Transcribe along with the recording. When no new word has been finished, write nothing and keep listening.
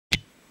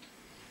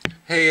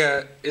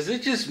Hey, is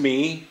it just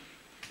me,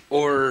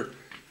 or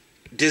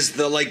does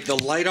the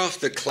light off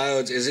the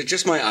clouds? Is it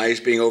just my eyes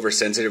being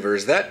oversensitive, or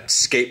does that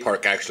skate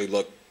park actually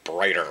look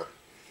brighter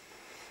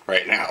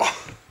right now?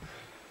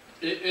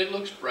 It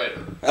looks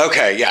brighter.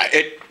 Okay, yeah,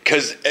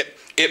 because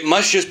it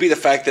must just be the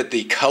fact that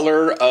the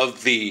color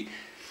of the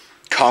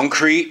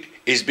concrete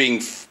is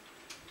being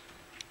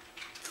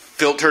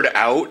filtered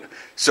out,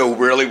 so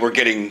really we're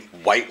getting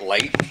white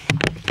light.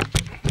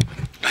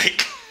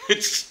 Like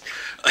it's.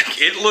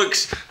 Like, it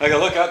looks, like I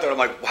look out there, I'm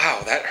like,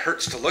 wow, that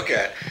hurts to look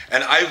at.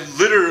 And I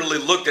literally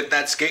looked at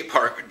that skate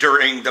park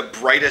during the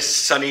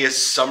brightest,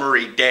 sunniest,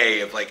 summery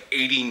day of like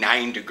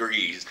 89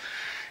 degrees.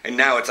 And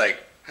now it's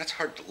like, that's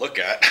hard to look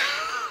at.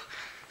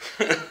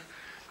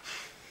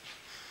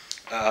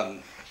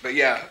 But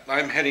yeah,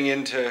 I'm heading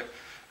into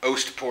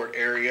Oostpoort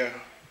area.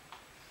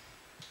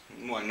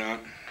 Why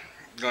not?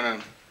 Gonna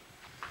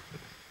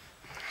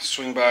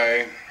swing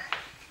by,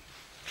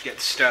 get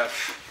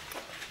stuff.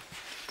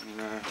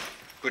 And,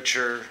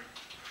 butcher,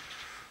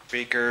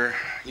 baker,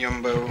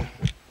 Yumbo,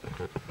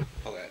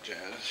 all that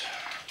jazz.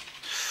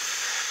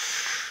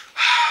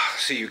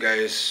 See you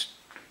guys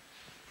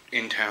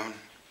in town.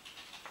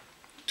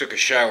 Took a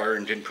shower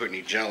and didn't put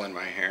any gel in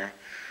my hair.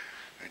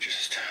 I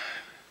just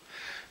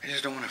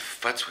don't want to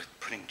futz with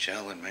putting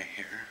gel in my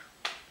hair.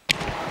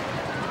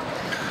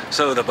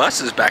 So the bus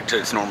is back to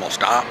its normal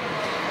stop.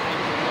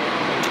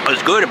 I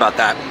was good about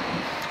that.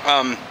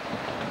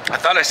 I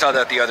thought I saw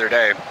that the other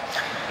day.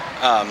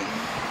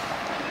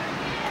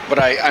 But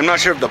I'm not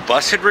sure if the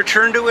bus had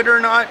returned to it or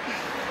not,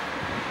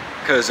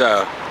 because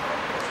yeah,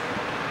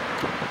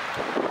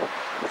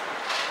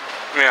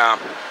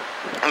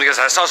 because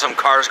I saw some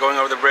cars going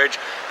over the bridge,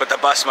 but the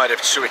bus might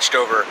have switched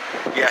over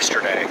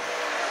yesterday,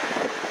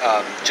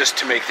 just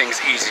to make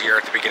things easier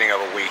at the beginning of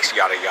a week,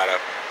 yada yada.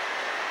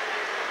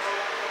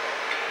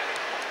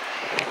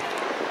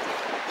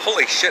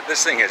 Holy shit,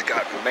 this thing has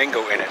got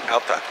mango in it.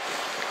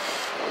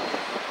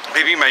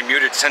 Maybe my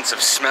muted sense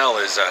of smell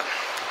is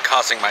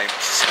causing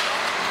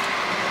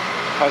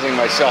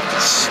myself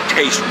to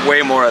taste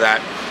way more of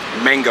that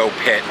mango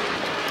pit.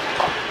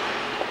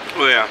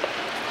 Oh yeah.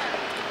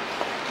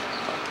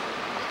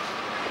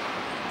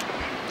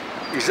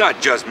 It's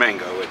not just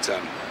mango, it's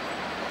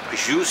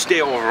jus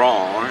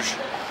d'orange.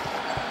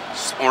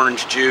 It's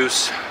orange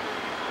juice,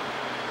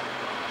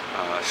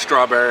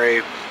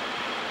 strawberry,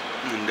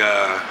 and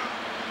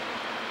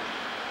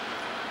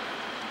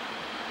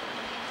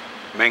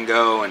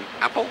mango and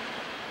apple,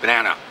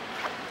 banana.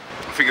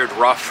 I figured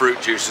raw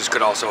fruit juices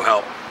could also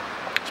help,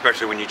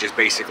 especially when you just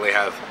basically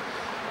have,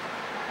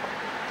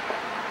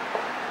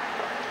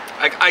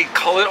 I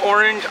call it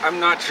orange. I'm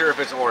not sure if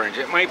it's orange.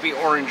 It might be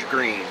orange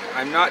green.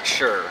 I'm not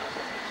sure.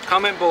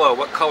 Comment below,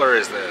 what color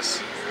is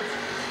this?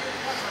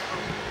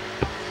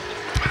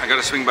 I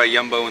gotta swing by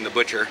Yumbo and the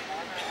butcher.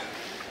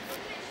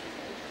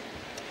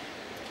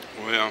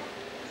 Well,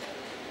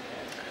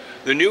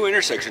 the new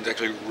intersection's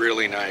actually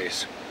really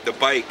nice. The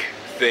bike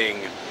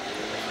thing,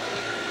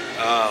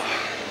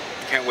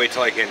 can't wait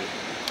till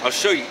I'll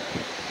show you.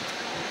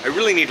 I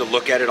really need to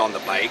look at it on the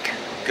bike,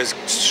 because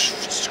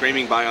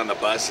screaming by on the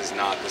bus is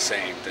not the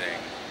same thing.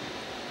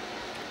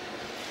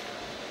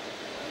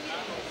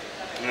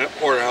 And that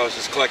porterhouse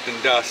is collecting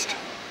dust.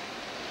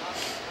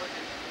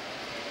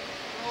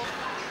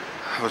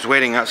 I was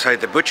waiting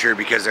outside the butcher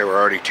because there were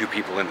already 2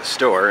 people in the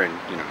store, and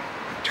you know,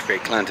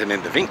 fake Clanton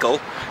in the Winkel,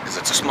 because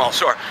it's a small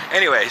store.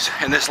 Anyways,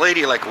 and this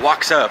lady like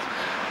walks up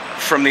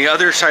from the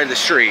other side of the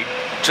street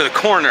to the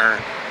corner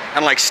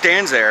and like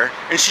stands there,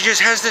 and she just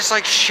has this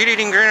like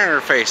shit-eating grin on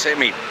her face at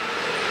me,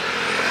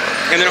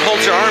 and then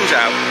holds her arms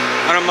out,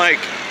 and I'm like,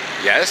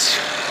 yes,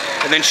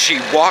 and then she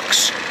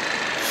walks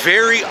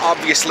very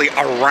obviously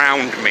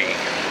around me.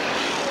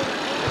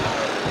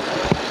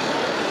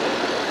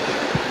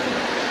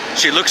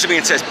 She looks at me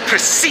and says,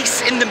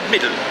 "Precise in the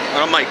middle," and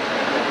I'm like,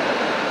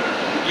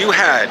 you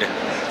had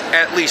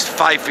at least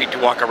 5 feet to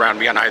walk around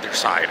me on either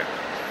side.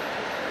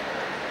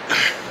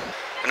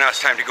 And now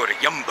it's time to go to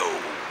Yumbo.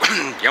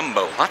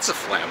 Yumbo, lots of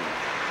phlegm.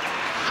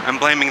 I'm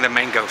blaming the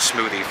mango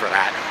smoothie for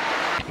that.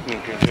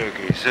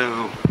 Okay,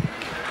 so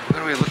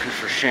what are we looking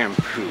for?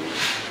 Shampoo.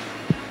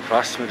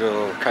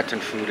 Wasmiddel,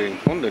 Kattenvoeding,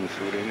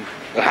 Hondenvoeding.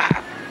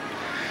 Ah!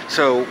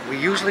 So we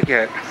usually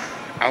get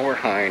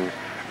Auerheim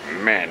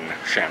men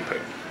shampoo,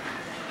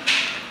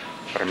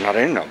 but I'm not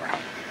in Auerheim.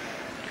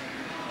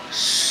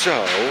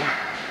 So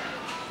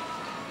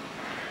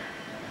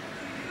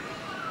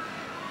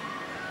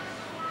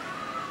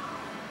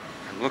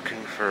I'm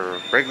looking for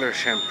regular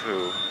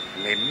shampoo,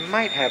 and they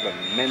might have a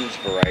men's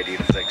variety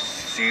that's like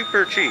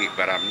super cheap,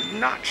 but I'm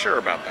not sure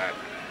about that.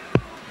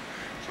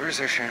 Where's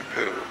their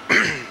shampoo?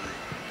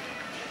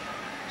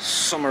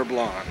 Summer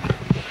Blonde.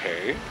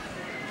 Okay.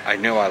 I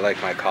know I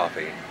like my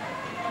coffee,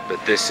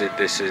 but this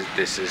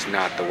is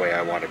not the way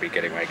I want to be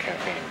getting my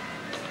caffeine.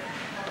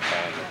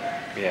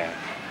 Yeah.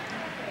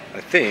 I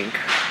think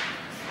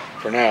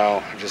for now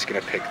I'm just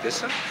gonna pick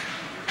this up.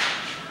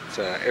 It's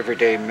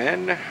Everyday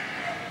Men,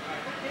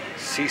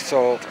 sea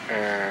salt,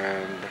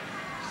 and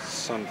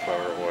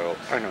sunflower oil.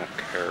 I don't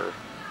care.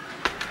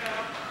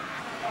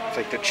 It's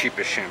like the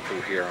cheapest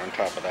shampoo here on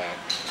top of that.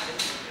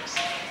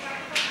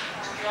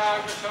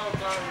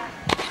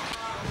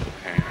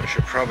 And I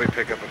should probably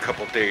pick up a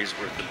couple days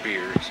worth of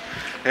beers.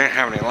 I didn't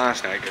have any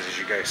last night because, as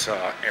you guys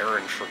saw,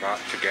 Aaron forgot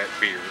to get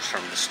beers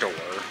from the store.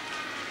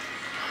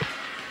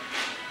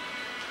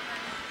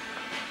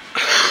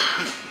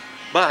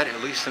 But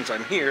at least since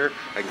I'm here,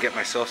 I can get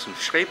myself some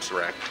scrapes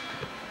wrecked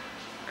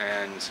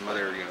and some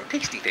other,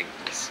 tasty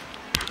things.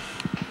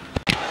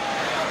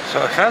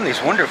 So I found these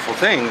wonderful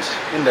things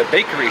in the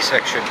bakery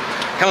section,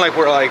 kind of like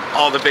where like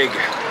all the big,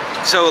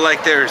 so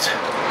like there's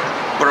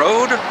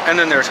brood and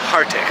then there's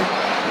harte,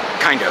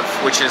 kind of,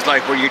 which is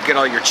like where you'd get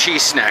all your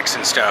cheese snacks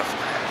and stuff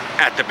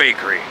at the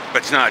bakery,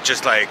 but it's not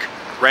just like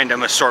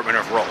random assortment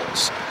of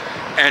rolls.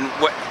 And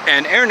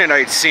Aaron and I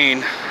had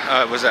seen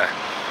was a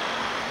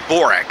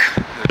borek,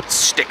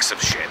 sticks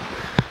of shit.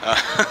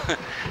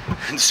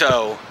 And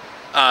so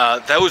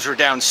those were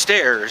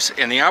downstairs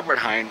in the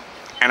Albertheim,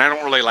 and I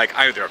don't really like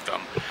either of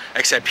them.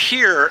 Except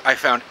here, I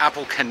found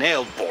apple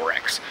cannelle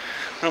boreks.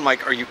 And I'm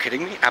like, are you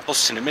kidding me? Apple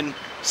cinnamon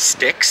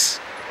sticks?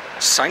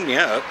 Sign me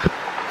up.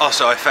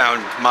 Also, I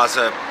found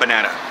Mazza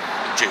banana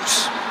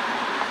juice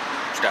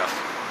stuff.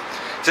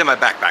 It's in my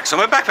backpack. So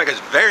my backpack is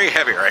very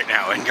heavy right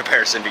now in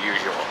comparison to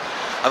usual.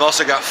 I've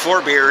also got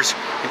 4 beers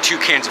and 2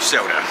 cans of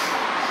soda.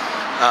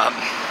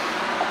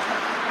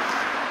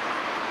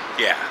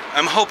 Yeah,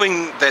 I'm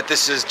hoping that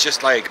this is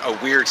just like a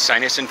weird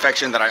sinus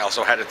infection that I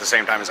also had at the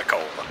same time as a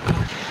cold.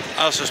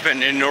 I also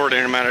spent an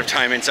inordinate amount of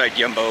time inside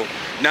Jumbo,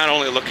 not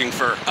only looking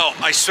for,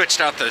 I switched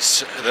out the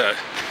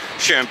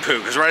shampoo,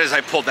 because right as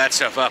I pulled that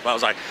stuff up, I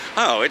was like,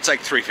 oh, it's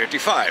like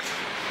 $3.55.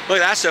 Look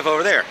at that stuff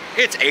over there.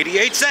 It's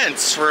 88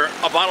 cents for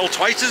a bottle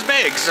twice as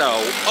big, so,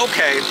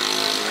 okay.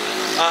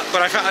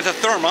 But I found the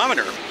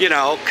thermometer,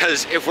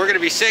 because if we're gonna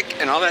be sick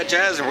and all that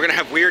jazz and we're gonna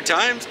have weird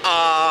times,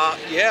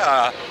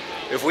 yeah.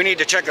 If we need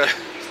to check a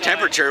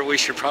temperature, we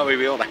should probably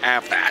be able to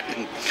have that.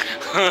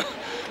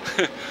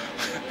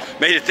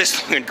 Made it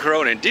this long in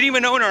Corona and didn't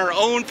even own our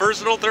own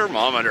personal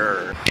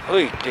thermometer.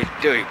 I'm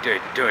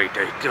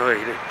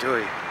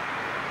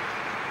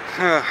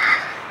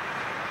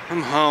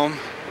home.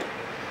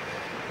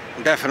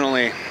 I'm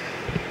definitely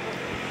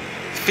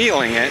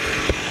feeling it.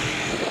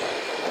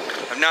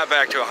 I'm not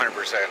back to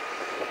 100%.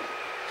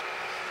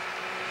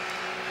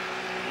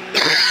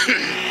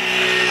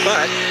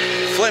 But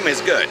phlegm is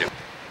good.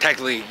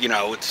 Technically,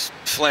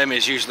 phlegm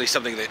is usually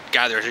something that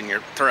gathers in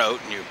your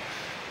throat, and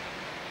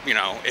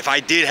if I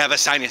did have a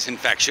sinus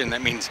infection,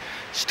 that means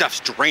stuff's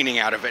draining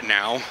out of it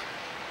now,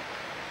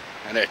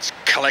 and it's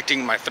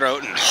collecting my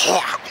throat, and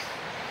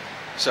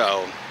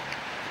so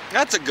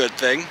that's a good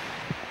thing.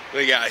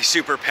 But yeah, I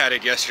super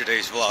padded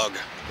yesterday's vlog.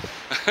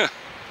 I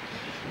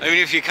mean,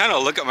 if you kind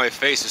of look at my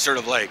face, it's sort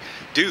of like,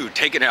 dude,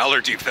 take an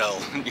allergy pill.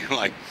 And you're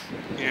like,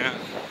 yeah.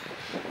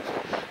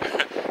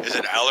 Is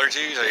it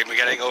allergies? Am I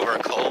getting over a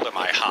cold? Am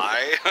I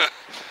high?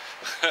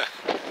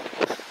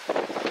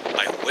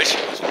 I wish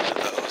it was one of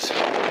those.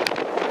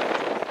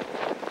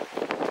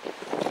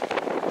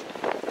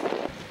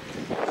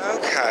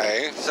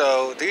 Okay,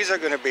 so these are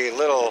going to be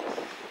little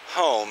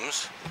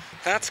homes.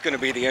 That's going to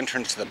be the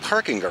entrance to the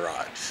parking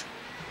garage.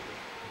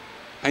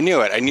 I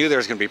knew it. I knew there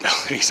was going to be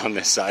balconies on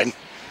this side.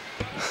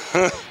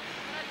 But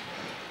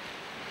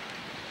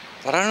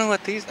I don't know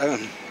what these...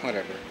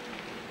 whatever.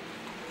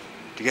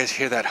 Do you guys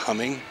hear that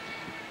humming?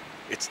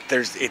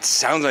 It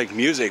sounds like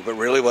music, but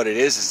really what it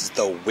is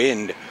the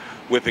wind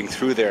whipping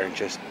through there, and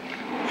just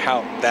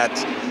how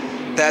that's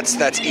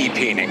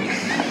e-peening.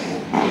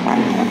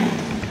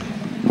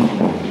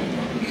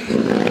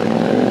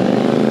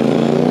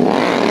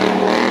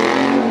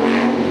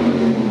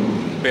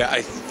 Yeah,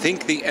 I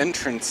think the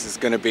entrance is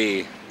going to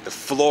be, the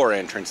floor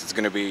entrance is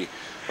going to be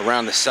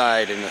around the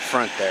side in the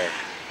front there.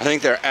 I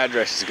think their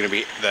address is going to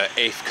be the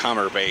 8th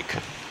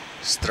Kammerbeek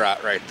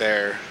Straat right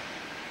there.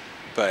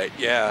 But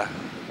yeah,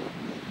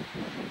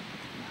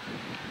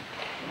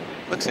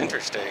 looks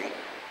interesting.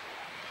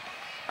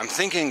 I'm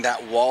thinking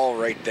that wall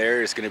right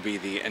there is going to be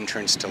the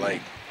entrance to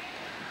like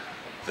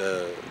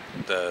the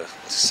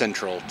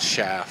central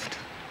shaft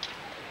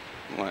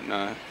and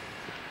whatnot.